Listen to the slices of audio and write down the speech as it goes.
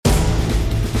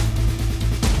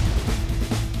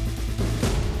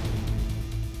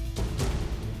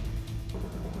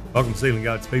Welcome to Sealing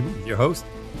God's People with your host,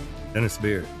 Dennis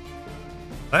Beard.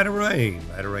 Latter Rain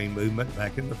movement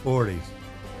back in the 40s.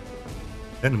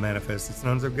 Then the Manifested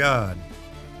Sons of God.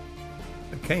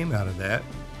 What came out of that?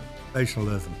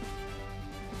 Sensationalism,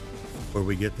 where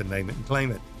we get to name it and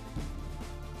claim it.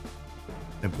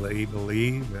 Simply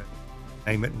believe,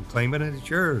 name it and claim it, and it's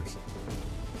yours.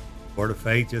 Word of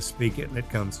faith, just speak it and it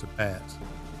comes to pass.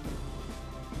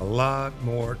 A lot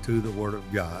more to the Word of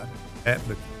God. That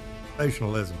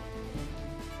sensationalism.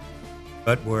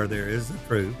 But where there is the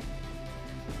truth,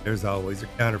 there's always a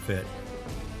counterfeit.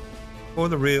 Before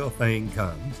the real thing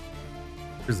comes,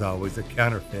 there's always a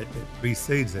counterfeit that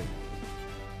precedes it.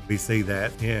 We see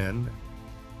that in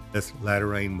this latter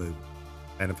rain movement,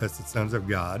 Manifested Sons of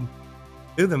God,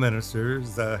 to the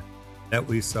ministers that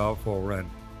we saw forerun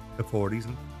the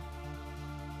 40s.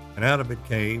 And out of it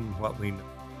came what we know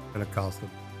Pentecostal,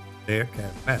 their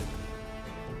charismatic.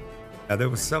 Now, there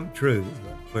was some truth,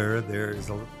 but where there is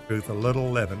a truth, a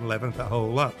little leaven, leaveneth the whole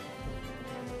lump.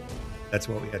 That's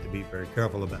what we have to be very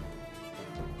careful about.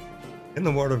 In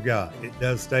the Word of God, it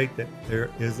does state that there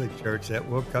is a church that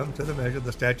will come to the measure of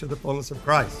the stature of the fullness of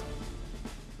Christ.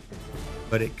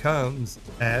 But it comes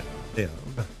at them.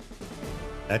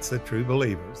 That's the true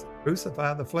believers.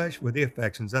 Crucify the flesh with the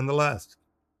affections and the lust.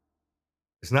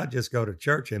 It's not just go to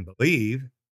church and believe,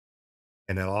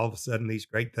 and then all of a sudden these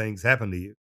great things happen to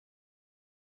you.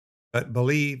 But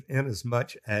believe in as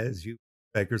much as you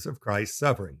partakers of Christ's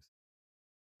sufferings,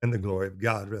 and the glory of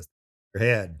God rests on your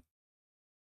head.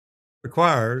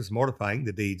 Requires mortifying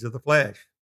the deeds of the flesh.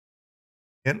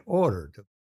 In order to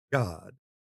God,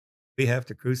 we have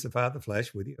to crucify the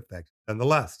flesh with the affections and the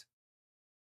lust.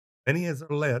 Many as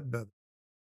are led by the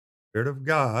Spirit of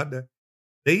God,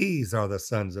 these are the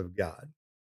sons of God.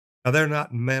 Now, they're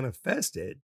not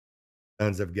manifested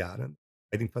sons of God, and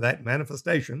waiting for that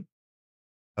manifestation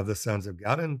of the sons of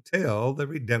God until the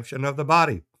redemption of the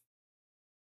body.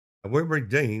 And we're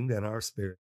redeemed in our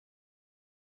spirit.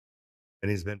 And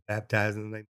he's been baptized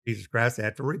in the name of Jesus Christ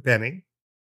after repenting.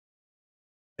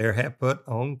 There have put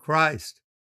on Christ,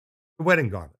 the wedding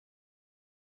garment.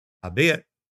 Howbeit,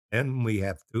 and we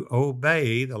have to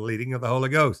obey the leading of the Holy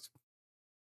Ghost.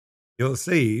 You'll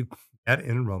see that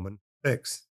in Romans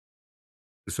 6.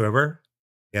 Whosoever,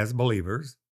 as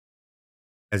believers,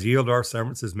 has yielded our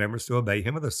servants as members to obey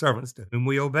him, are the servants to whom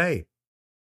we obey.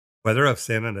 Whether of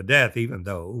sin unto death, even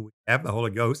though we have the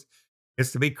Holy Ghost,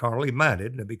 is to be carnally minded,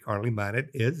 and to be carnally minded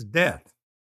is death. To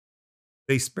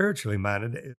be spiritually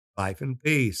minded is life and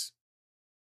peace.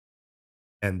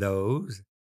 And those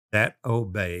that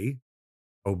obey,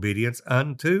 obedience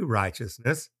unto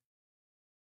righteousness,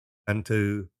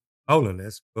 unto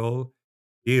holiness, will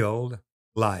yield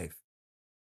life.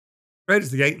 Straight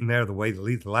is the gate, and narrow the way that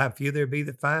leads to life. Few there be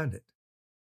that find it.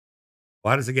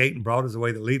 Wide is the gate, and broad is the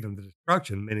way that leadeth to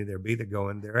destruction. Many there be that go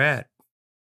in thereat.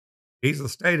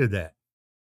 Jesus stated that,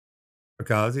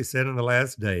 because he said in the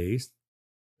last days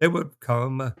there would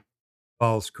come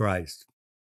false Christ,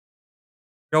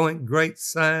 showing great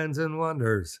signs and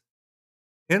wonders,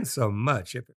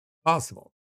 insomuch, if it's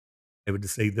possible, they would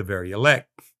deceive the very elect.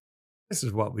 This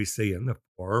is what we see in the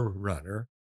forerunner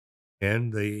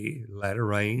in the latter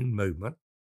rain movement,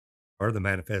 or the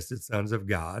Manifested Sons of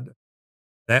God,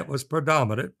 that was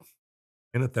predominant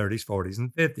in the 30s, 40s,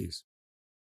 and 50s.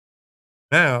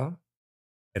 Now,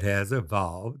 it has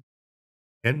evolved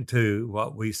into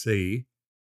what we see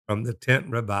from the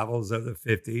tent revivals of the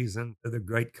 50s and to the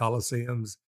great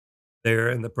coliseums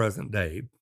there in the present day,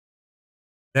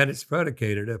 that it's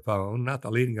predicated upon not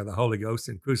the leading of the Holy Ghost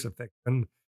and crucifixion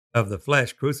of the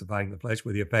flesh, crucifying the flesh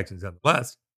with the affections and the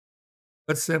lust,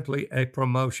 but simply a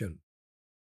promotion.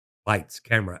 Lights,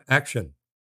 camera, action,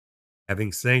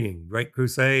 having singing, great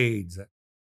crusades,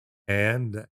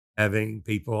 and having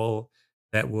people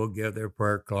that will give their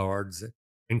prayer cards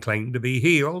and claim to be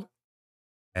healed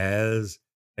as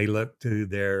they look to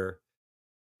their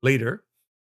leader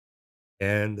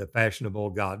and the fashionable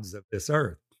gods of this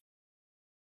earth.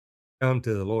 Come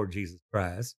to the Lord Jesus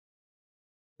Christ.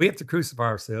 We have to crucify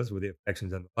ourselves with the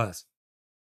affections and the lust.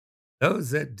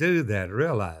 Those that do that,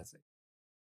 realizing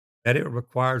that it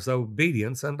requires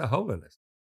obedience unto holiness.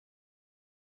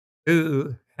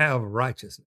 To have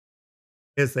righteousness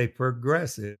is a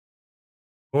progressive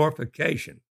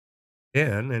glorification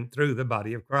in and through the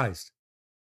body of Christ.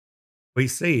 We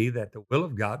see that the will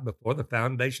of God before the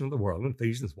foundation of the world in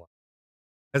Ephesians 1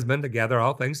 has been to gather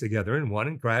all things together in one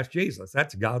in Christ Jesus.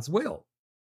 That's God's will.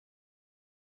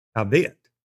 Howbeit,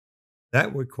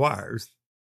 that requires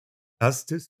us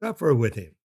to suffer with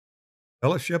him,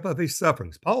 fellowship of his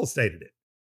sufferings. Paul stated it,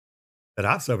 that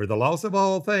I've suffered the loss of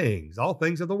all things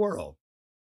of the world.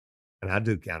 and I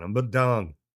do count them, but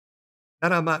dung,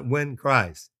 that I might win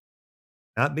Christ,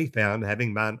 not be found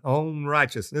having mine own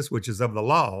righteousness, which is of the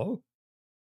law.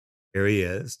 Here he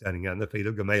is, standing on the feet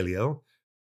of Gamaliel.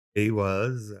 He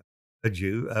was a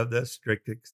Jew of the strict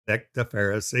sect of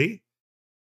Pharisee,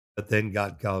 but then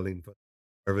God called him for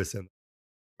service in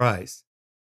Christ.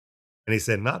 And he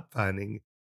said, not finding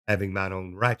having mine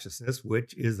own righteousness,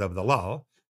 which is of the law,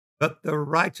 but the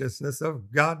righteousness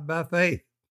of God by faith.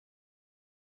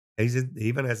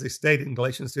 Even as he stated in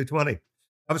Galatians 2:20,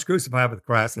 I was crucified with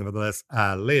Christ, nevertheless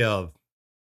I live,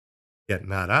 yet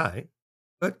not I,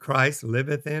 but Christ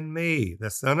liveth in me.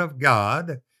 The Son of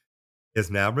God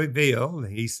is now revealed,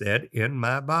 he said, in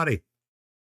my body.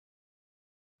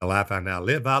 The life I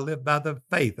live by the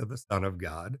faith of the Son of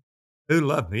God, who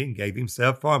loved me and gave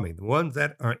himself for me. The ones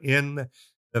that are in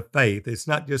the faith, it's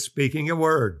not just speaking a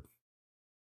word.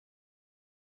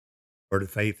 Word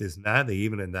of faith is nigh thee,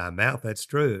 even in thy mouth. That's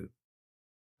true.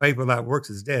 Faith without works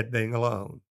is dead, being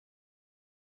alone.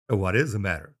 So what is the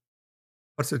matter?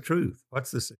 What's the truth?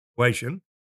 What's the situation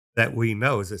that we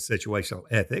know? Is it situational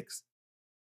ethics?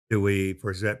 Do we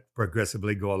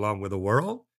progressively go along with the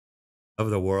world of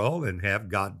the world and have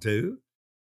God too?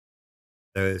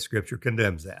 The scripture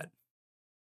condemns that.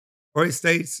 For he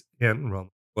states in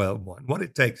Romans 12:1, what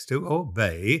it takes to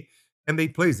obey and be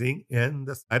pleasing in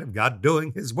the sight of God,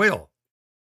 doing his will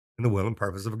and the will and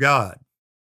purpose of God.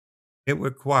 It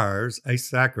requires a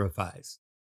sacrifice.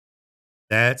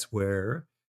 That's where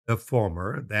the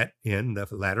former, that in the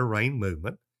latter rain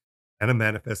movement, and the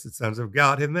manifested sons of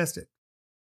God have missed it.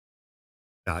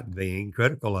 Not being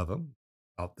critical of them,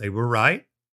 thought they were right,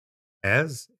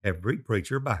 as every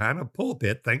preacher behind a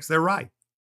pulpit thinks they're right.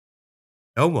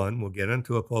 No one will get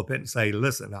into a pulpit and say,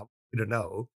 listen, I want you to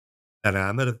know that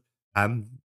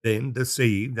I'm being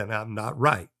deceived and I'm not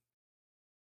right.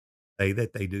 Say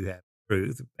that they do have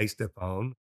truth based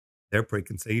upon their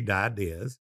preconceived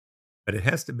ideas, but it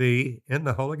has to be in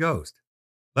the Holy Ghost,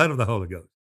 blood of the Holy Ghost.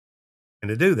 And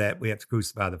to do that, we have to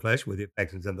crucify the flesh with the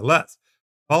affections and the lusts.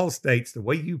 Paul states the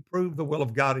way you prove the will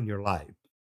of God in your life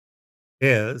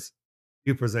is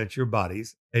you present your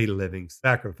bodies a living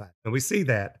sacrifice. And we see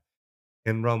that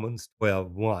in Romans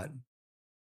 12:1.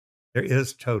 There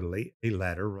is totally a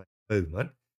latter rain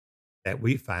movement that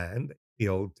we find in the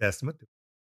Old Testament,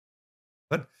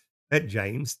 but that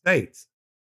James states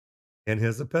in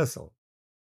his epistle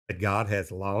that God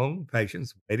has long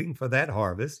patience waiting for that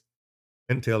harvest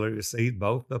until he receives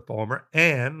both the former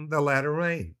and the latter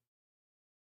rain.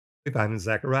 We find in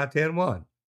Zechariah 10:1,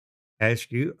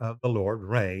 ask you of the Lord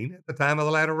rain at the time of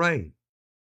the latter rain.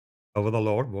 Over the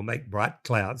Lord will make bright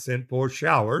clouds, send forth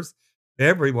showers,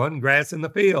 everyone grass in the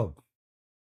field.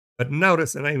 But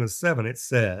notice in Amos 7, it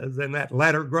says, in that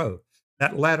latter growth,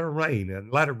 that latter rain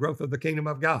and latter growth of the kingdom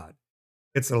of God,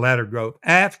 it's the latter growth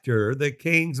after the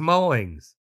king's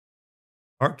mowings.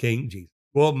 Our King Jesus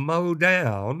will mow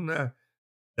down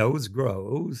those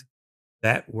groves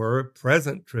that were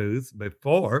present truths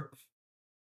before,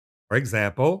 for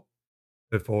example,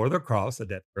 before the cross, the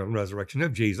death, burial, and resurrection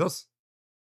of Jesus.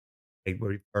 They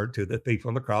referred to the thief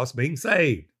on the cross being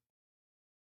saved.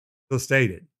 So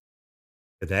stated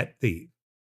to that thief,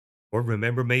 or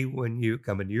remember me when you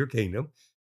come into your kingdom.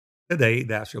 Today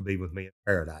thou shalt be with me in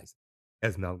paradise.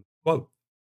 As no quote.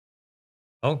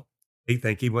 Oh, he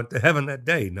think he went to heaven that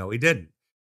day. No, he didn't.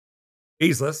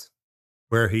 Jesus,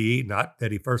 where he, not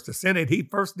that he first ascended, he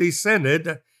first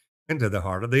descended into the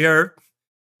heart of the earth,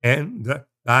 and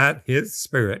by his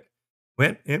spirit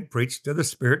went and preached to the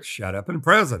spirits shut up in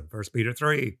prison. 1 Peter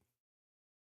 3.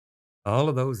 All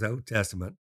of those Old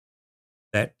Testament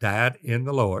that died in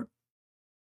the Lord,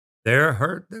 there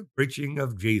heard the preaching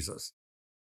of Jesus,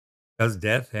 because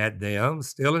death had them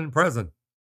still in prison,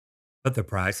 but the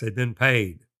price had been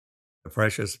paid. The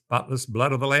precious, spotless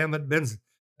blood of the Lamb had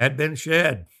been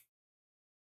shed.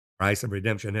 The price of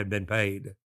redemption had been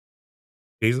paid.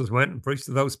 Jesus went and preached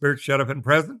to those spirits shut up in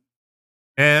prison,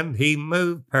 and he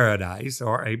moved paradise,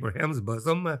 or Abraham's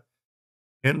bosom,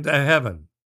 into heaven.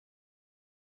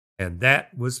 And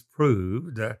that was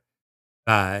proved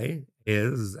by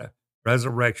his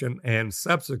resurrection and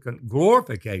subsequent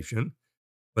glorification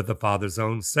with the Father's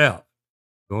own self.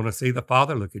 You want to see the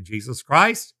Father? Look at Jesus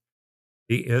Christ.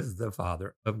 He is the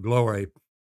Father of glory.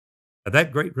 Now,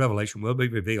 that great revelation will be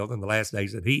revealed in the last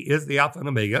days, that he is the Alpha and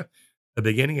Omega, the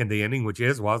beginning and the ending, which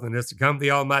is, was, and is to come,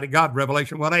 the Almighty God,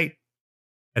 Revelation 1:8.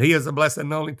 And he is the blessed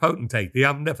and only potentate, the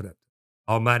omnipotent,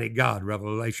 Almighty God,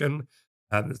 Revelation.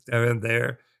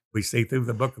 There we see through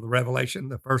the book of the Revelation,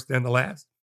 the first and the last.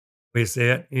 We see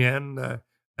it in,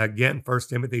 again, 1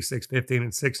 Timothy 6:15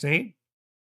 and 16,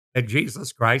 that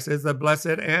Jesus Christ is the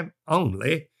blessed and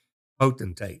only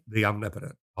potentate, the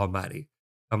omnipotent, almighty,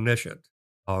 omniscient,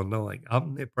 all-knowing,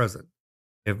 omnipresent,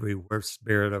 everywhere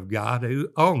Spirit of God, who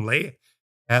only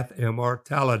hath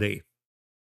immortality,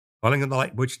 dwelling in the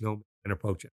light which no man can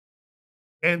approach it,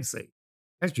 can see,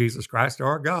 as Jesus Christ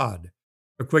our God,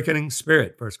 the quickening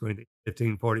Spirit, 1 Corinthians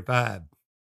 15:45.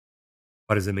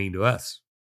 What does it mean to us,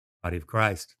 body of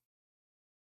Christ?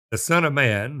 The Son of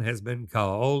Man has been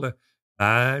called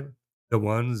by the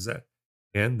ones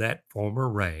in that former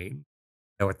reign,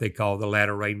 what they call the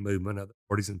latter rain movement of the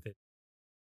 40s and 50s,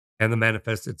 and the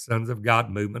manifested sons of God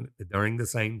movement during the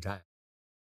same time,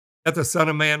 that the Son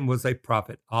of Man was a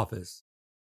prophet office.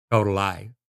 Total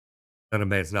lie. Son of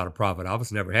Man's not a prophet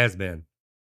office, never has been.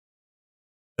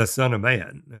 The Son of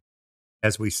Man,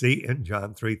 as we see in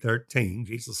John 3:13,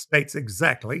 Jesus states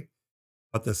exactly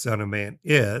what the Son of Man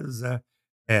is,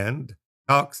 and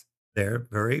talks there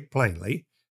very plainly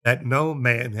that no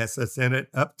man has ascended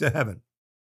up to heaven,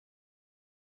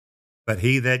 but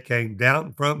he that came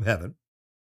down from heaven,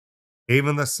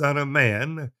 even the Son of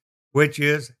Man, which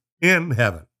is in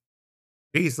heaven.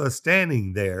 Jesus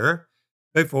standing there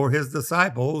before his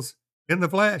disciples in the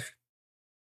flesh,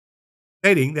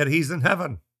 stating that he's in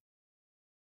heaven.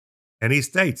 And he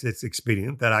states, it's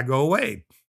expedient that I go away.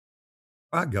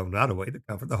 I go not away, the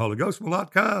comfort, the Holy Ghost will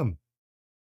not come.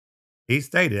 He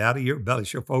stated, out of your belly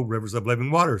shall flow rivers of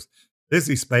living waters. This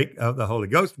he spake of the Holy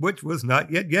Ghost, which was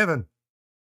not yet given.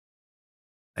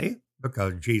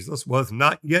 Because Jesus was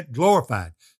not yet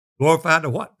glorified. Glorified to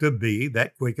what? To be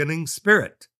that quickening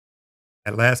Spirit.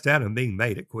 At last Adam being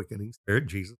made a quickening Spirit,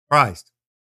 Jesus Christ.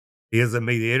 He is the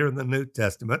mediator in the New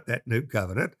Testament, that new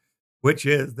covenant, which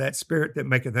is that Spirit that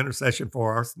maketh intercession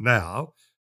for us now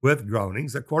with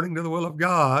groanings according to the will of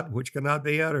God, which cannot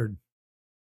be uttered.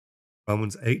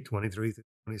 Romans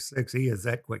 8:23-26. He is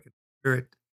that quickening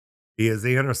Spirit. He is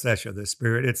the intercessor. The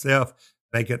Spirit itself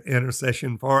maketh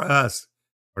intercession for us,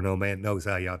 for no man knows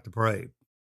how he ought to pray.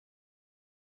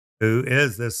 Who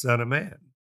is this Son of Man?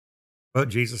 Well,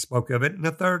 Jesus spoke of it in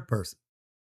the third person.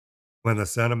 When the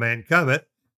Son of Man cometh,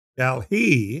 shall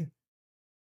he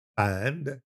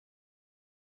find,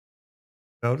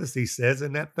 notice he says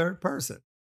in that third person,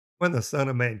 when the Son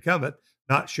of Man cometh,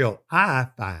 not shall I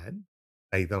find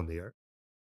faith on the earth.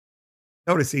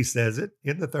 Notice he says it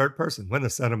in the third person. When the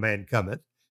Son of Man cometh,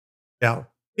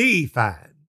 shall he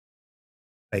find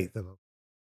faith on the earth.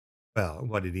 Well,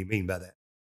 what did he mean by that?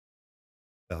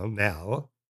 Well,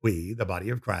 now we, the body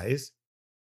of Christ,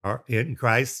 are in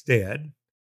Christ's stead.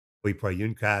 We pray you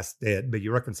in Christ's stead, be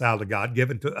you reconciled to God,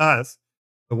 given to us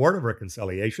the word of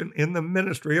reconciliation in the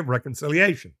ministry of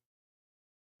reconciliation.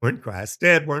 We're in Christ's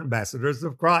stead. We're ambassadors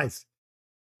of Christ.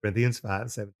 Corinthians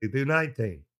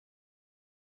 5:17-19.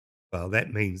 Well,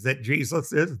 that means that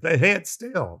Jesus is the head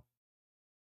still,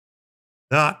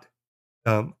 not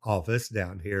some office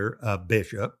down here, a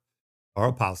bishop or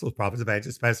apostles, prophets,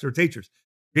 evangelists, pastors, teachers.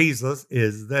 Jesus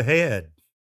is the head.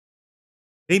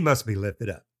 He must be lifted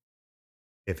up.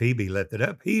 If he be lifted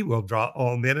up, he will draw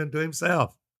all men unto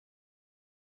himself.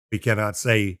 We cannot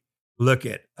say, look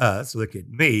at us, look at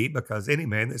me, because any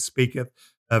man that speaketh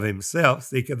of himself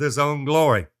seeketh his own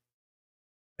glory.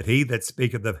 But he that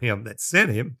speaketh of him that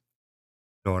sent him,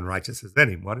 no unrighteousness is in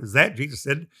him. What is that? Jesus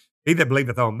said, he that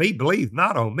believeth on me, believe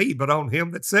not on me, but on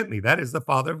him that sent me. That is the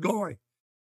Father of glory.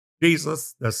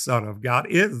 Jesus, the Son of God,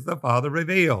 is the Father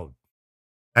revealed.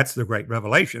 That's the great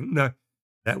revelation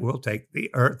that will take the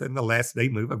earth in the last day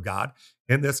move of God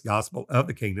in this gospel of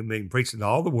the kingdom being preached in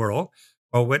all the world,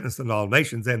 or witnessed in all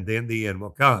nations, and then the end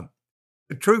will come.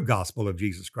 The true gospel of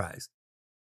Jesus Christ.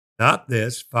 Not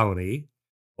this phony,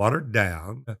 watered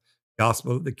down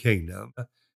gospel of the kingdom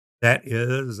that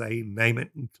is a name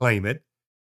it and claim it,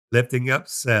 lifting up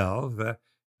self,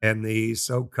 and the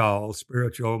so-called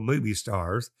spiritual movie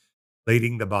stars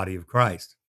leading the body of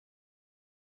Christ.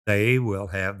 They will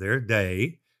have their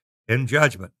day in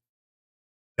judgment.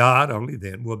 God only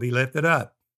then will be lifted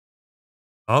up.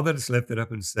 All that is lifted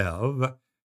up in self,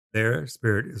 their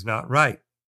spirit is not right.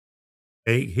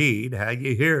 Take heed how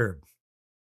you hear.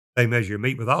 They measure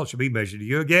meat withal shall be measured to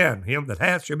you again. Him that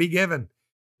hath shall be given.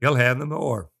 He'll have the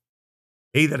more.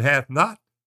 He that hath not,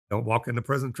 don't walk in the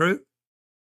present truth,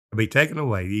 will be taken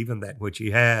away, even that which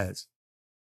he has.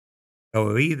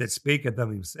 So he that speaketh of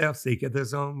himself seeketh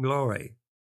his own glory.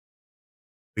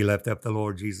 We lift up the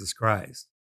Lord Jesus Christ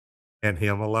and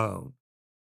him alone.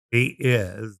 He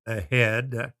is the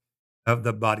head of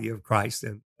the body of Christ,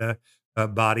 and the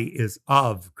body is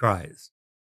of Christ.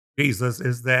 Jesus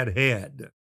is that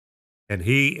head, and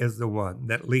he is the one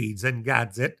that leads and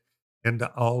guides it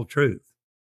into all truth.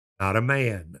 Not a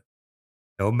man.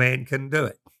 No man can do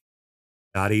it.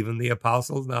 Not even the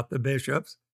apostles, not the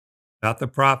bishops, not the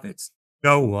prophets,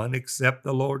 no one except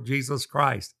the Lord Jesus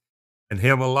Christ, and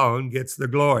him alone gets the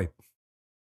glory.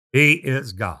 He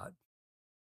is God.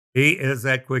 He is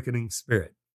that quickening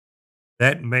spirit.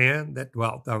 That man that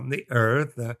dwelt on the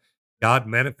earth, God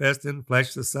manifested in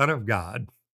flesh, the Son of God,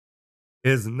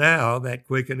 is now that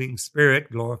quickening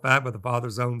spirit glorified by the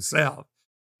Father's own self.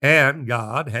 And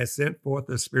God has sent forth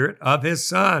the Spirit of His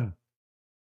Son,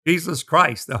 Jesus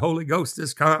Christ. The Holy Ghost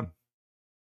has come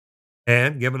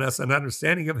and given us an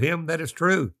understanding of Him that is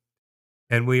true.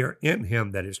 And we are in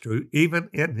Him that is true, even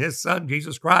in His Son,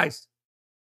 Jesus Christ.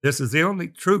 This is the only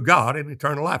true God in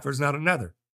eternal life. There's not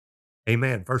another.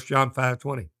 Amen. 1 John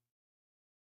 5:20.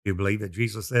 You believe that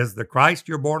Jesus is the Christ,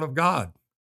 you're born of God.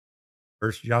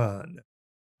 1 John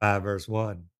 5, verse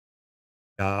 1.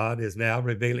 God is now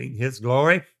revealing His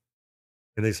glory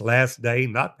in this last day,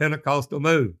 not Pentecostal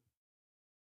move,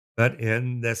 but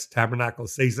in this tabernacle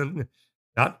season,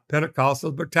 not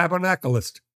Pentecostal, but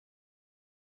tabernacleist.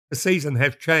 The season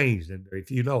has changed, and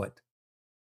if you know it,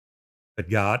 but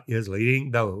God is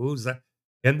leading those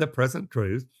in the present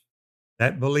truth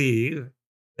that believe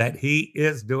that He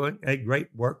is doing a great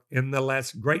work in the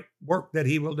last great work that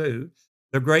He will do,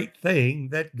 the great thing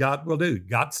that God will do.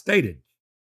 God stated,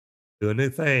 do a new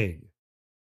thing.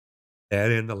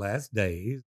 And in the last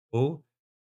days, oh,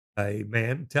 a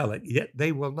man tell it, yet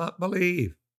they will not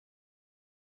believe.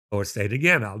 Or state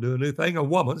again, I'll do a new thing. A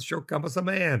woman shall come as a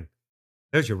man.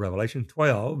 There's your Revelation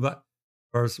 12,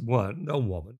 verse 1. A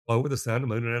woman, clothed with the sun, the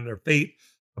moon, and under her feet,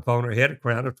 upon her head a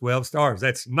crown of 12 stars.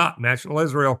 That's not national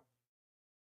Israel.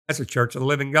 That's the church of the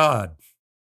living God.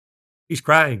 He's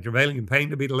crying, travailing in pain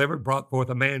to be delivered, brought forth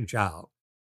a man child.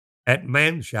 That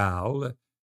man child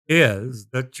is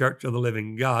the church of the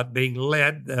living God being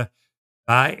led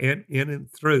by and in and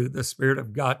through the Spirit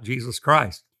of God, Jesus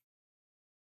Christ.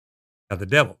 Now, the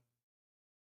devil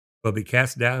will be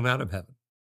cast down out of heaven,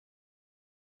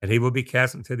 and he will be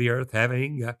cast into the earth,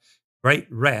 having great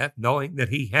wrath, knowing that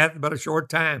he hath but a short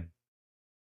time.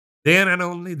 Then and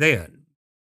only then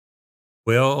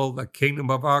will the kingdom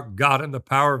of our God and the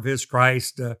power of His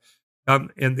Christ come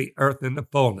in the earth in the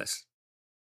fullness.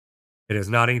 It is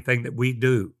not anything that we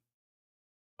do.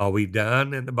 All we've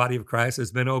done in the body of Christ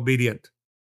has been obedient.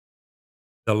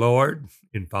 The Lord,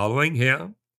 in following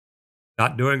Him,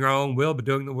 not doing our own will, but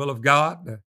doing the will of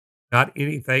God, not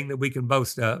anything that we can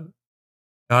boast of,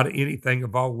 not anything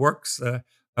of our works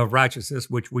of righteousness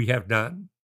which we have done,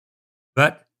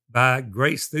 but by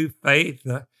grace through faith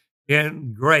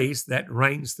in grace that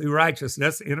reigns through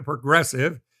righteousness in a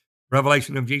progressive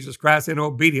revelation of Jesus Christ in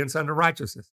obedience unto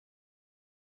righteousness.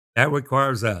 That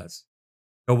requires us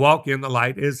to walk in the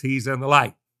light as He's in the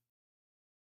light.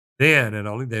 Then and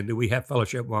only then do we have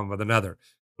fellowship one with another.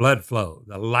 Blood flow,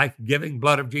 the life-giving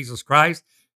blood of Jesus Christ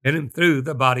in and through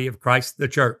the body of Christ, the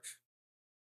church.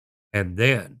 And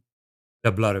then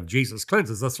the blood of Jesus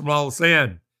cleanses us from all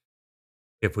sin.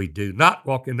 If we do not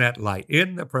walk in that light,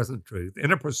 in the present truth,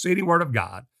 in a proceeding word of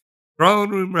God, throne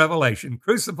room revelation,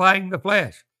 crucifying the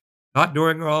flesh, not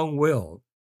doing our own will,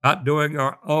 not doing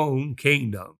our own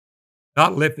kingdom,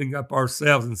 not lifting up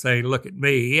ourselves and saying, look at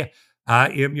me, I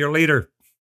am your leader,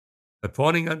 but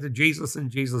pointing unto Jesus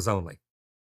and Jesus only.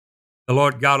 The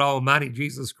Lord God Almighty,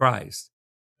 Jesus Christ,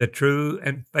 the true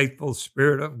and faithful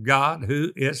Spirit of God,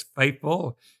 who is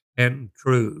faithful and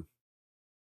true.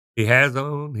 He has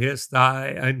on His thigh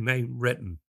a name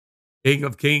written, King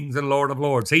of kings and Lord of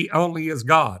lords. He only is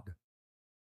God.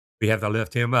 We have to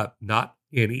lift Him up, not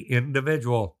any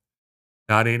individual,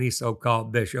 not any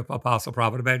so-called bishop, apostle,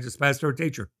 prophet, evangelist, pastor, or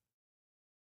teacher.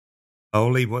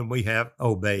 Only when we have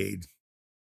obeyed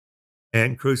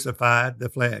and crucified the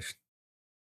flesh,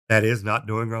 that is, not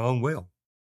doing our own will,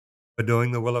 but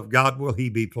doing the will of God, will He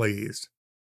be pleased.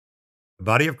 The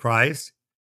body of Christ,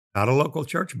 not a local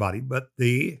church body, but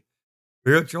the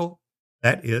spiritual,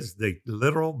 that is the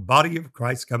literal body of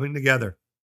Christ coming together.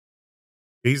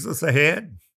 Jesus the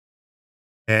head,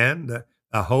 and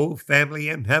the whole family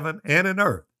in heaven and in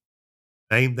earth,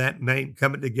 name that name,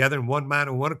 coming together in one mind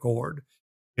and one accord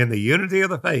in the unity of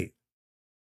the faith.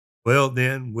 Well,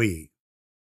 then we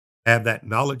have that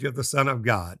knowledge of the Son of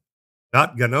God,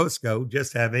 not gnosko,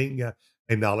 just having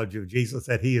a knowledge of Jesus,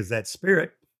 that He is that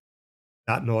Spirit,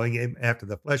 not knowing Him after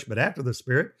the flesh, but after the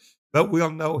Spirit, but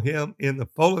we'll know Him in the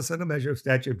fullness and the measure of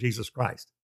stature of Jesus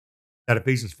Christ. That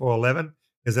Ephesians 4:11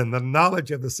 is in the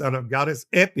knowledge of the Son of God is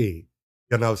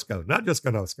epi-gnosko, not just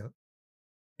gnosko,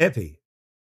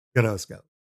 epi-gnosko.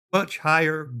 Much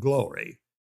higher glory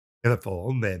in the full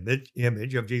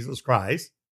image of Jesus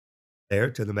Christ,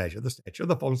 there to the measure, the stature,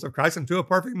 the fullness of Christ, and to a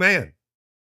perfect man.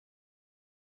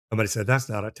 Somebody said that's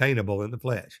not attainable in the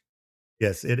flesh.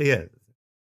 Yes, it is.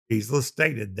 Jesus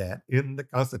stated that in the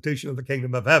Constitution of the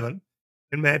Kingdom of Heaven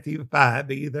in Matthew 5,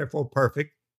 be ye therefore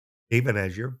perfect, even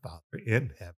as your Father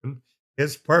in heaven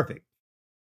is perfect.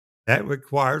 That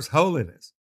requires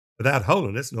holiness. Without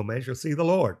holiness, no man shall see the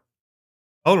Lord.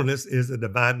 Holiness is the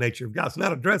divine nature of God. It's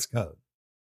not a dress code.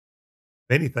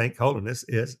 Many think holiness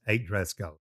is a dress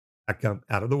code. I come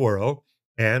out of the world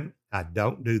and I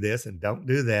don't do this and don't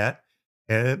do that,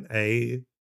 and a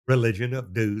religion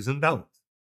of do's and don'ts.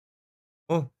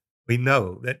 Well, we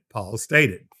know that Paul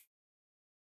stated,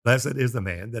 blessed is the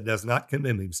man that does not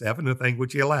condemn himself in the thing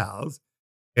which he allows,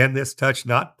 and this touch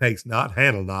not, taste not,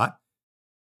 handle not,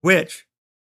 which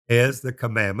is the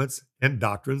commandments and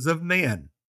doctrines of men.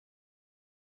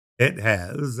 It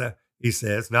has, he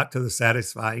says, not to the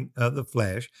satisfying of the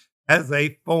flesh, as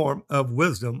a form of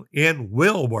wisdom in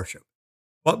will worship.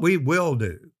 What we will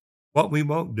do, what we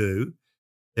won't do,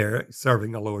 they're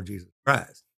serving the Lord Jesus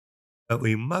Christ. But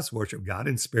we must worship God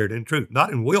in spirit and truth,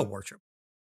 not in will worship,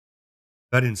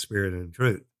 but in spirit and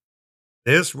truth.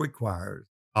 This requires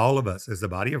all of us as the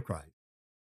body of Christ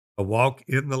to walk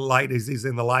in the light as he's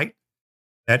in the light.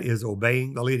 That is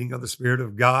obeying the leading of the Spirit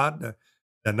of God,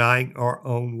 denying our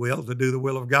own will to do the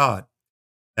will of God.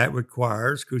 That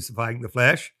requires crucifying the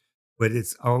flesh with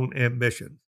its own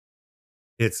ambitions,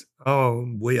 its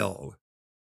own will.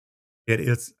 It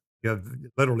is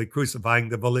literally crucifying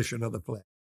the volition of the flesh.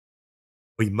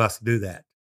 We must do that.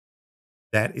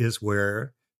 That is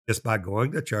where, just by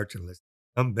going to church and listening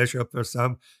to some bishop or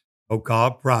some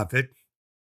so-called prophet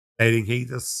stating he's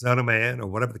the Son of Man or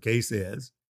whatever the case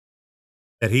is,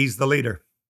 that he's the leader,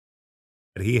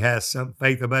 that he has some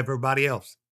faith above everybody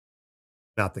else.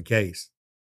 Not the case.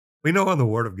 We know in the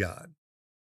Word of God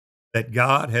that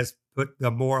God has put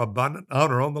the more abundant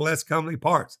honor on the less comely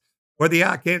parts. Where the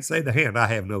eye can't say the hand, I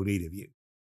have no need of you.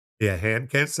 The hand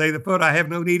can't say the foot, I have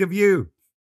no need of you.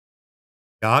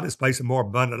 God has placed a more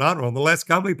abundant honor on the less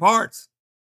comely parts,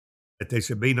 that there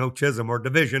should be no schism or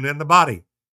division in the body.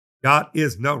 God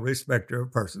is no respecter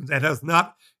of persons and has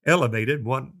not elevated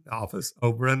one office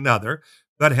over another,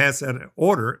 but has an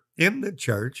order in the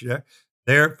church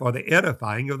there for the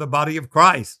edifying of the body of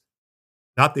Christ,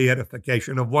 not the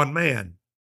edification of one man,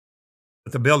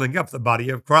 but the building up the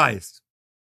body of Christ.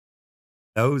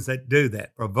 Those that do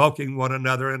that, provoking one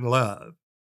another in love,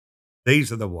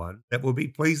 these are the ones that will be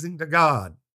pleasing to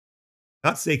God,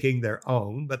 not seeking their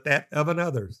own, but that of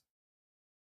another's.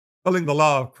 Fulfilling the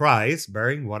law of Christ,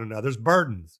 bearing one another's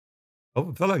burdens,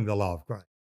 fulfilling the law of Christ.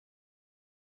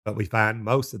 But we find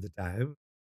most of the time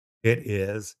it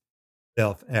is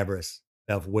self-avarice,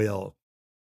 self-will.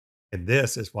 And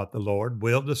this is what the Lord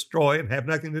will destroy and have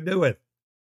nothing to do with.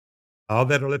 All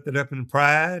that are lifted up in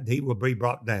pride, he will be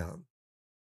brought down.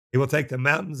 He will take the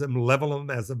mountains and level them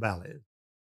as a valley.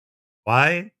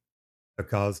 Why?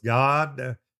 Because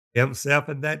God himself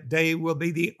in that day will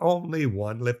be the only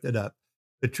one lifted up.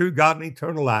 The true God and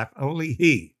eternal life, only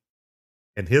he.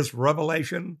 And his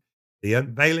revelation, the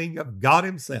unveiling of God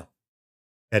himself,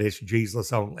 that is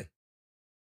Jesus only.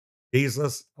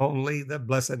 Jesus only, the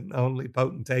blessed and only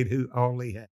potentate who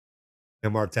only has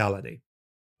immortality.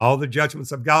 All the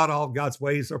judgments of God, all God's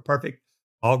ways are perfect.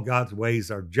 All God's ways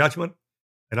are judgment.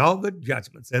 And all the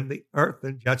judgments in the earth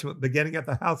and judgment beginning at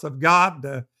the house of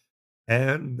God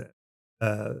and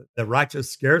the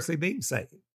righteous scarcely being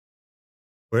saved.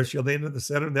 Where shall the end of the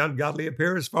sinner and the ungodly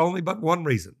appear is for only but one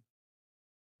reason,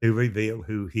 to reveal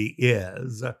who he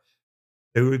is,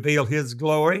 to reveal his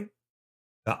glory,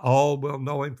 that all will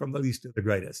know him from the least to the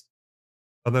greatest.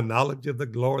 For the knowledge of the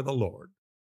glory of the Lord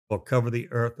will cover the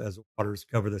earth as waters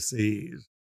cover the seas.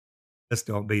 Let's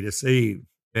don't be deceived.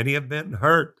 Many have been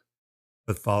hurt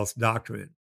with false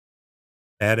doctrine.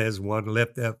 That is one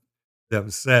lift up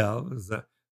themselves,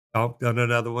 stomped on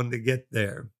another one to get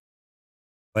there.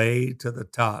 Way to the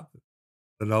top.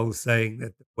 An old saying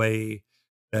that the way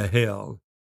to hell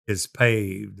is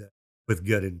paved with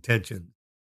good intentions.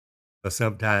 But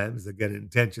sometimes the good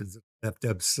intentions lift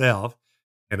up self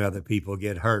and other people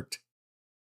get hurt.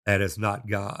 That is not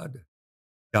God.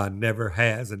 God never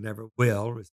has and never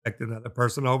will respect another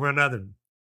person over another.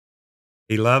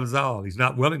 He loves all. He's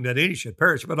not willing that any should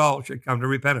perish, but all should come to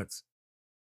repentance.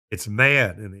 It's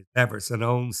man and his efforts and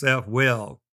own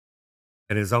self-will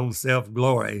and his own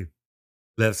self-glory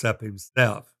lifts up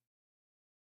himself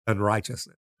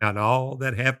unrighteousness. And all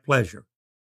that have pleasure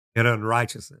in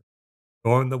unrighteousness,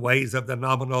 going the ways of the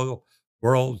nominal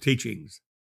world teachings,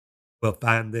 will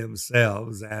find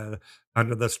themselves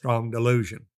under the strong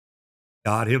delusion.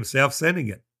 God himself sending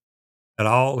it, that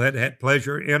all that had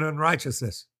pleasure in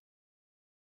unrighteousness,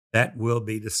 that will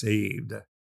be deceived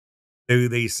through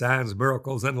these signs,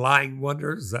 miracles, and lying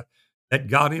wonders that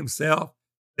God himself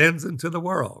sins into the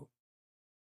world,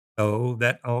 so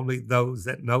that only those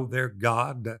that know their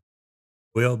God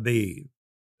will be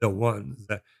the ones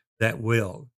that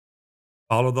will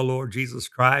follow the Lord Jesus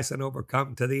Christ and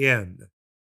overcome to the end.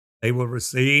 They will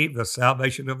receive the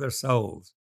salvation of their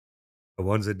souls. The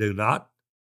ones that do not,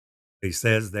 he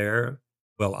says there,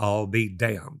 will all be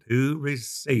damned, who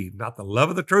receive not the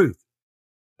love of the truth,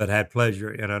 but had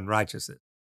pleasure in unrighteousness.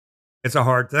 It's a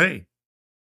hard thing.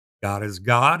 God is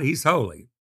God, he's holy.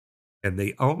 And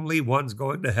the only ones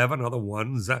going to heaven are the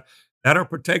ones that are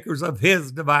partakers of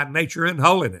his divine nature and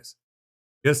holiness.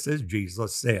 Just as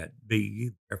Jesus said, be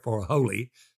ye therefore holy,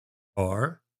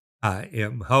 for I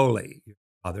am holy. Your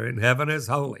Father in heaven is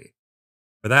holy.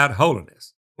 Without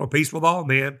holiness, or peace with all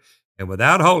men, and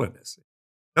without holiness,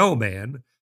 no man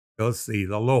will see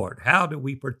the Lord. How do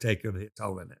we partake of his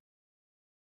holiness?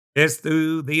 It's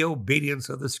through the obedience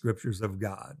of the scriptures of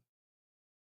God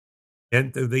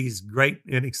and through these great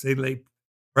and exceedingly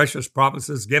precious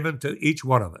promises given to each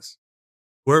one of us,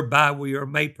 whereby we are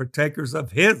made partakers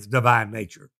of his divine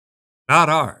nature, not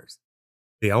ours.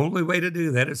 The only way to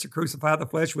do that is to crucify the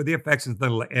flesh with the affections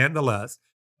and the lust,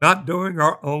 not doing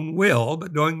our own will,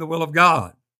 but doing the will of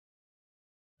God.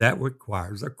 That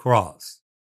requires a cross.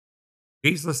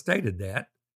 Jesus stated that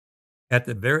at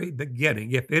the very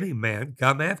beginning, if any man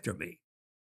come after me,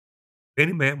 if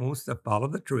any man wants to follow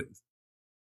the truth,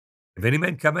 if any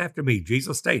man come after me,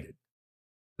 Jesus stated,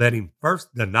 let him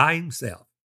first deny himself.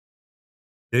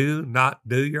 Do not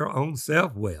do your own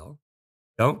self will.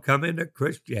 Don't come into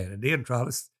Christianity and try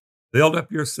to build up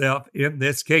yourself in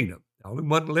this kingdom. The only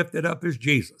one lifted up is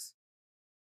Jesus.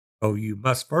 So you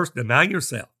must first deny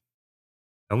yourself.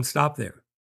 Don't stop there.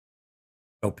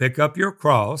 Go pick up your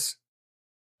cross,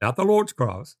 not the Lord's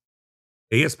cross.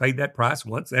 He has paid that price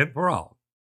once and for all.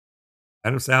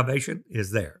 And of salvation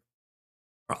is there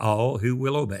for all who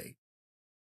will obey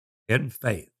in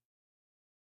faith.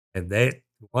 And that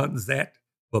ones that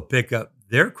will pick up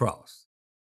their cross,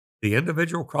 the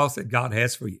individual cross that God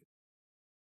has for you,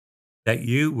 that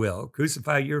you will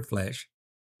crucify your flesh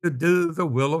to do the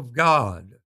will of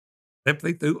God,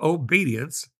 simply through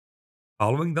obedience,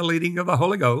 following the leading of the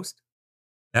Holy Ghost,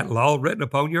 that law written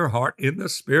upon your heart in the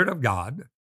Spirit of God,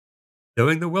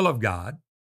 doing the will of God,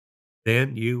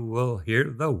 then you will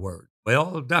hear the word,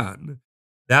 well done,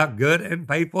 thou good and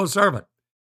faithful servant,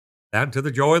 down to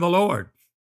the joy of the Lord.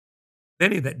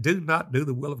 Many that do not do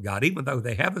the will of God, even though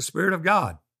they have the Spirit of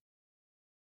God,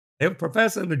 they will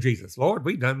profess unto Jesus, Lord,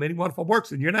 we've done many wonderful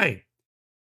works in your name.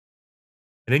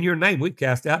 And in your name, we've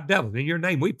cast out devils. In your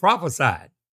name, we prophesied.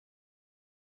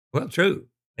 Well, true.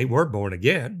 They were born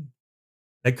again.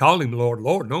 They called him Lord,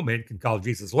 Lord. No man can call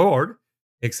Jesus Lord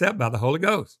except by the Holy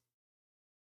Ghost.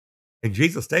 And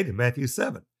Jesus stated in Matthew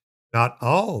 7, not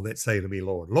all that say to me,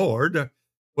 Lord, Lord,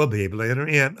 will be able to enter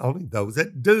in, only those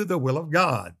that do the will of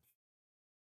God.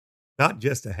 Not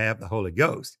just to have the Holy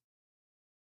Ghost.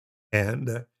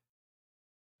 And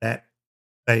that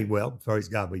saying, well, praise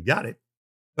God, we got it.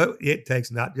 But it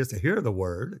takes not just to hear the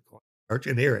word, church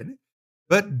and hearing,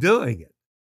 but doing it.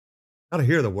 Not to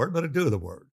hear the word, but to do the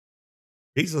word.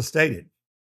 Jesus stated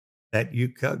that you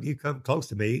come close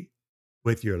to me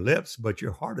with your lips, but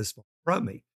your heart is far from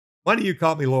me. Why do you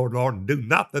call me Lord, Lord, and do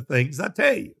not the things I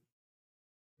tell you?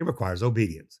 It requires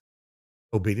obedience.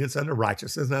 Obedience unto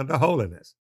righteousness and unto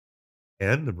holiness.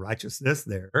 And the righteousness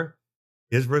there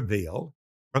is revealed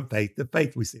from faith to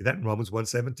faith. We see that in Romans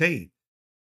 1:17.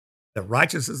 The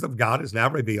righteousness of God is now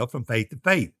revealed from faith to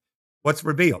faith. What's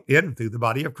revealed? In and through the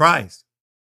body of Christ.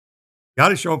 God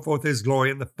has shown forth his glory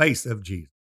in the face of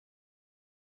Jesus.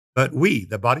 But we,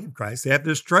 the body of Christ, have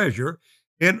this treasure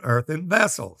in earthen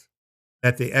vessels,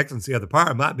 that the excellency of the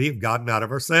power might be of God, not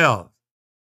of ourselves.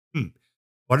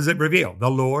 What does it reveal?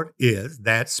 The Lord is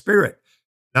that Spirit,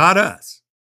 not us,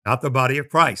 not the body of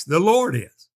Christ. The Lord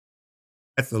is.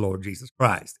 That's the Lord Jesus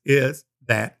Christ, is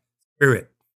that Spirit.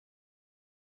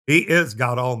 He is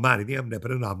God Almighty, the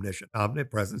omnipotent, omniscient,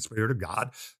 omnipresent Spirit of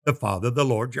God, the Father, the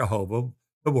Lord, Jehovah,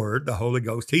 the Word, the Holy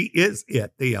Ghost. He is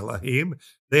it, the Elohim,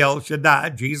 the El Shaddai,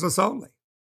 Jesus only.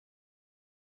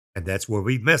 And that's where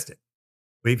we've missed it.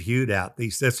 We've hewed out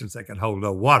these cisterns that can hold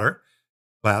no water,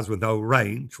 clouds with no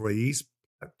rain, trees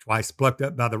twice plucked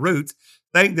up by the roots,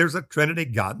 saying there's a Trinity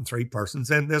God in three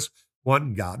persons and this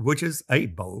one God, which is a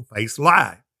bold-faced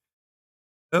lie.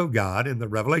 So God, in the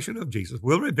revelation of Jesus,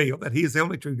 will reveal that he is the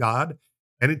only true God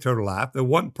and eternal life, the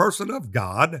one person of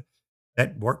God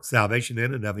that works salvation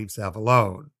in and of himself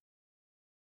alone.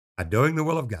 By doing the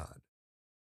will of God,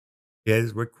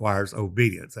 it requires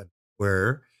obedience. And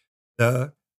where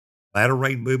the latter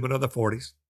rain movement of the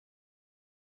 40s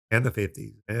and the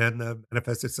 50s and the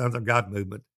manifested sons of God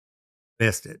movement,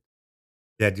 missed it.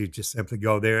 That you just simply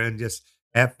go there and just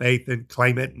have faith and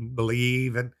claim it and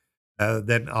believe, and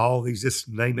then all these just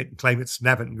name it and claim it,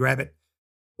 snap it and grab it,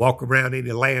 walk around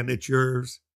any land that's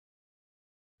yours.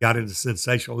 Got into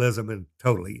sensationalism and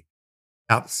totally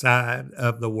outside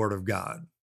of the Word of God.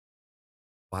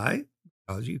 Why?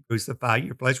 Because you crucify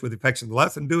your flesh with affection and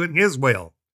lust and doing His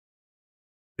will,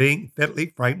 being fitly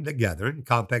framed together and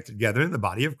compacted together in the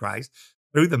body of Christ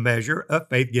through the measure of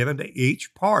faith given to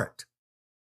each part,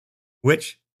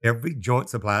 which every joint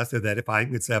supplies to that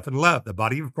edifying itself in love, the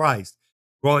body of Christ,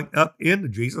 growing up into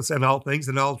Jesus and all things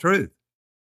and all truth.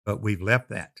 But we've left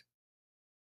that.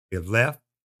 We've left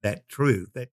that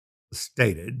truth that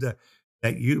stated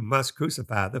that you must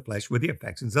crucify the flesh with the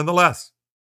affections and the lusts.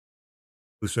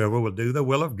 Whosoever will do the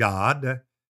will of God,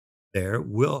 there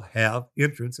will have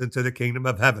entrance into the kingdom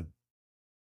of heaven.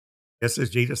 Just as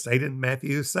Jesus stated in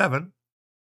Matthew 7,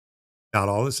 not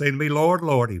all that say to me, Lord,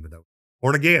 Lord, even though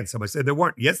born again. Somebody said they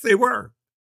weren't. Yes, they were.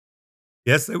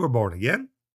 Yes, they were born again.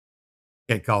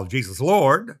 Can't call Jesus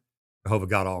Lord, Jehovah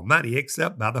God Almighty,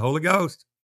 except by the Holy Ghost.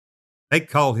 They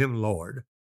call him Lord,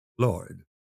 Lord.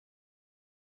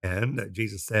 And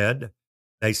Jesus said,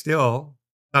 they still,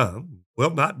 will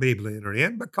not be able to enter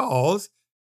in because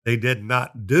they did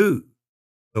not do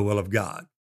the will of God.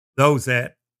 Those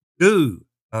that do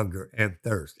hunger and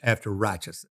thirst after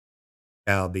righteousness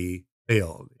shall be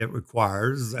filled. It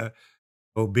requires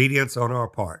obedience on our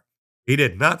part. He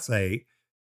did not say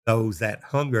those that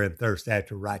hunger and thirst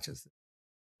after righteousness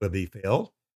will be filled.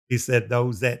 He said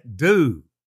those that do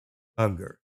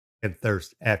hunger and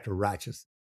thirst after righteousness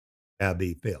shall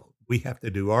be filled. We have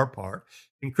to do our part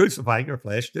in crucifying our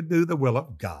flesh to do the will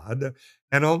of God,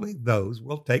 and only those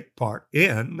will take part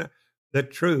in the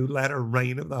true latter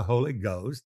reign of the Holy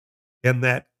Ghost in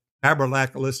that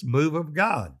tabernacleous move of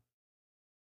God.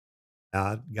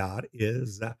 God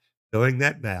is doing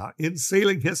that now in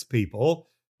sealing his people,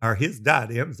 or his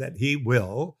diadems that he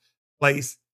will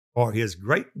place for his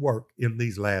great work in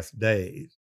these last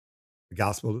days. The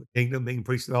gospel of the kingdom being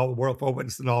preached in all the world for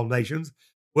witness in all nations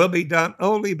will be done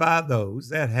only by those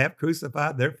that have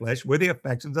crucified their flesh with the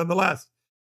affections and the lust,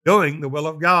 doing the will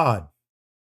of God.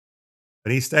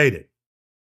 And he stated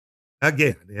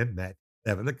again in Matthew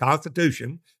 7, the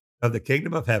constitution of the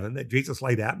kingdom of heaven that Jesus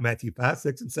laid out in Matthew 5,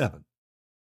 6, and 7.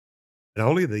 And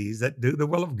only these that do the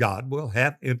will of God will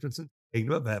have entrance into the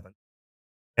kingdom of heaven.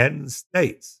 And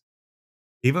states,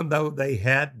 even though they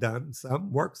had done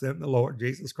some works in the Lord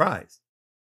Jesus Christ,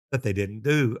 that they didn't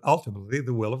do ultimately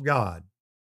the will of God.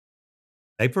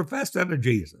 They professed unto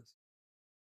Jesus,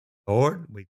 Lord,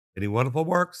 we did any wonderful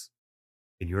works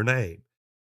in your name.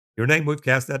 Your name we've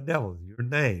cast out devils. In your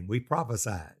name we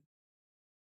prophesied.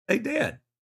 They did.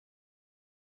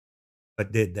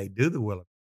 But did they do the will of God?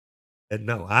 And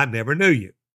no, I never knew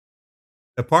you.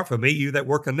 Depart from me, you that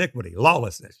work iniquity,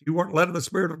 lawlessness. You weren't led of the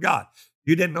Spirit of God.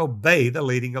 You didn't obey the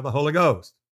leading of the Holy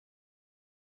Ghost.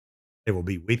 There will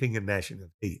be weeping and gnashing of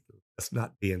teeth. Let's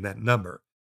not be in that number.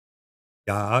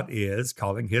 God is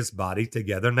calling his body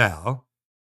together now,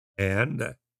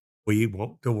 and we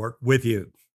want to work with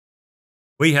you.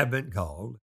 We have been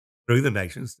called through the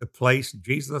nations to place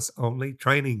Jesus-only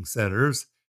training centers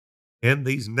in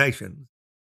these nations,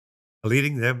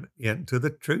 leading them into the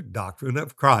true doctrine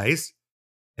of Christ,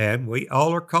 and we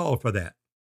all are called for that.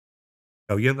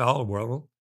 Go ye into all the world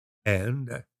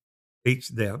and teach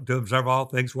them to observe all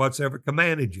things whatsoever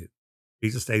commanded you.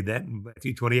 Jesus said that in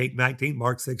Matthew 28:19,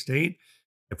 Mark 16,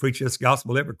 and preach this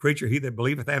gospel, every creature, he that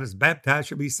believeth and is baptized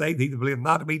shall be saved, he that believeth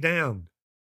not to be damned.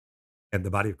 And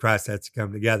the body of Christ has to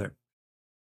come together.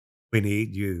 We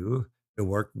need you to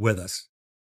work with us.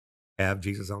 Have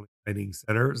Jesus only training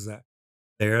centers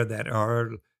there that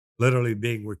are literally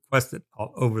being requested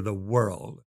all over the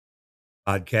world.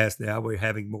 Podcast now, we're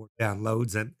having more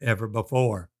downloads than ever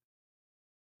before.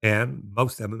 And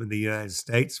most of them in the United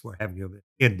States, we're having them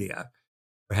in India.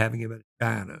 We're having them in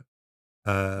China.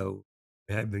 We're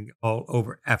having all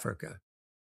over Africa.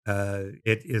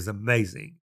 It is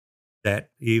amazing that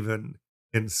even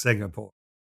in Singapore,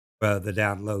 the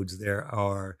downloads there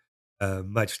are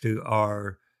much to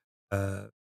our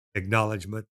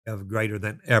acknowledgement of greater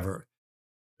than ever.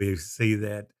 We see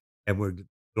that, and we're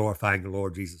glorifying the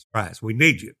Lord Jesus Christ. We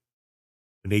need you.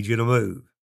 We need you to move.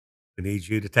 We need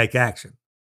you to take action.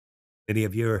 Many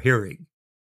of you are hearing,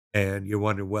 and you're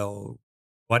wondering, well,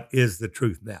 what is the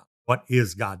truth now? What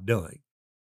is God doing?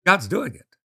 God's doing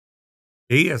it.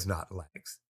 He is not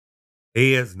lax.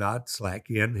 He is not slack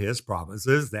in his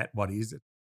promises that what he's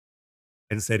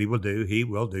and said he will do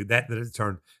that.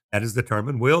 That is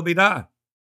determined will be done.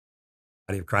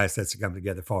 The body of Christ has to come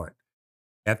together for it.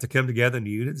 You have to come together in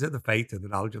the unity of the faith and the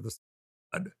knowledge of the Son.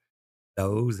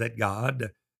 those that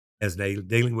God is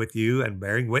dealing with you and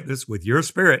bearing witness with your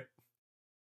spirit.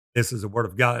 This is the word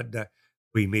of God.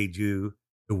 We need you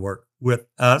to work with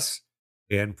us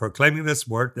in proclaiming this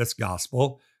word, this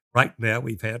gospel. Right now,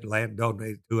 we've had land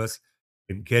donated to us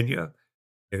in Kenya.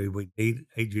 We need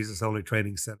a Jesus Only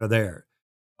Training Center there.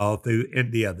 All through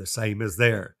India, the same is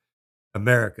there.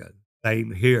 America,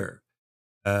 same here.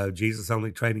 Jesus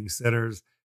Only Training Centers,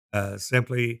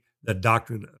 simply the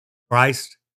doctrine of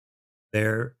Christ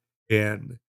there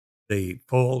in the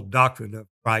full doctrine of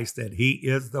Christ, that he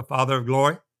is the Father of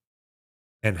glory,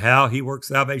 and how he works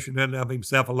salvation in and of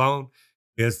himself alone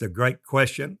is the great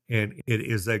question, and it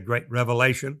is a great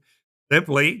revelation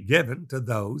simply given to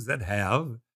those that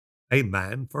have a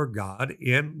mind for God,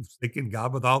 in seeking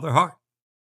God with all their heart.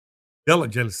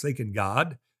 Diligently seeking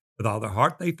God with all their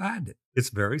heart, they find it. It's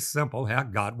very simple how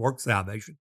God works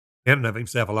salvation in and of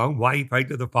himself alone, why he prayed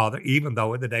to the Father, even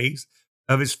though in the days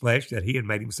of his flesh that he had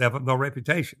made himself of no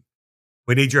reputation.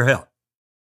 We need your help.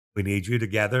 We need you to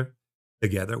gather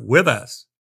together with us,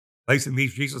 placing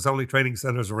these Jesus Only Training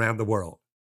Centers around the world.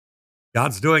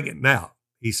 God's doing it now.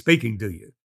 He's speaking to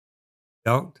you.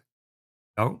 Don't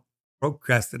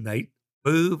procrastinate.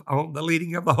 Move on the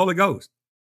leading of the Holy Ghost.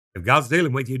 If God's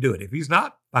dealing with you, do it. If he's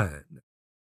not, fine.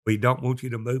 We don't want you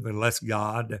to move unless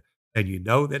God, and you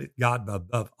know that it's God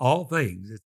above all things,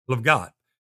 it's the will of God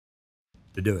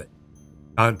to do it.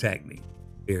 Contact me,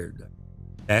 Beard.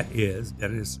 That is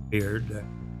Dennis Beard,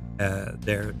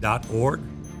 there.org.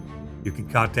 You can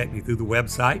contact me through the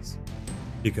websites.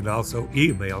 You can also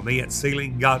email me at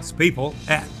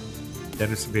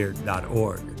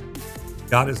sealinggodspeople@dennisbeard.org.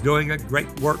 God is doing a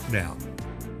great work now.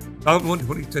 Psalm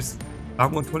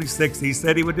 126, he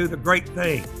said he would do the great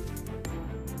thing,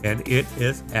 and it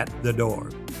is at the door.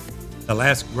 The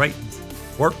last great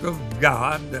work of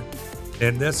God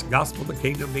in this gospel of the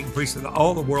kingdom being preached in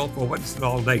all the world for witness in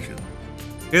all nations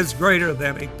is greater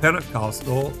than a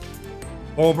Pentecostal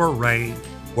former rain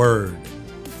word.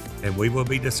 And we will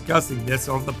be discussing this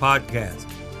on the podcast.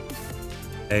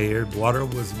 The water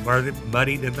was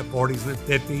muddied in the 40s and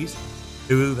 50s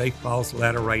through the false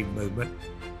latter rain movement,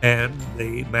 and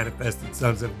the manifested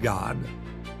sons of God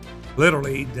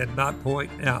literally did not point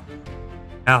out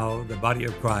how the body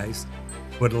of Christ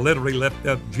would literally lift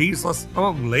up Jesus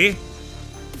only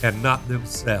and not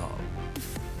themselves.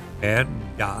 And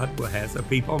God has a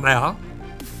people now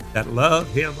that love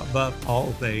him above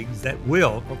all things, that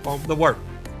will perform the work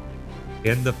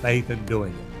in the faith in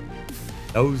doing it.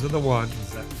 Those are the ones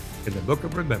in the book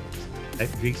of remembrance that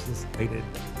Jesus stated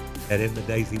that in the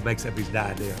days he makes up his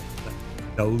diadem.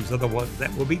 Those are the ones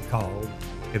that will be called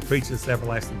and preach this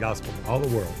everlasting gospel to all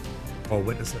the world, for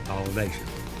witness in all nations.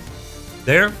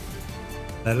 There,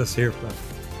 let us hear from you.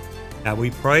 Now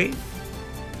we pray,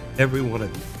 every one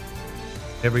of you,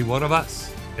 every one of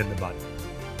us in the body,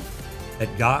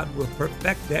 that God will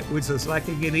perfect that which is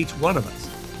lacking in each one of us,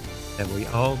 that we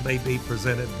all may be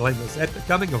presented blameless at the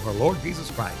coming of our Lord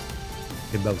Jesus Christ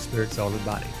in both spirit, soul, and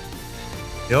body.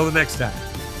 Till the next time,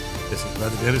 this is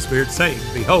Brother Dennis Beard saying,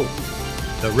 behold,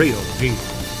 the real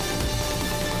Jesus.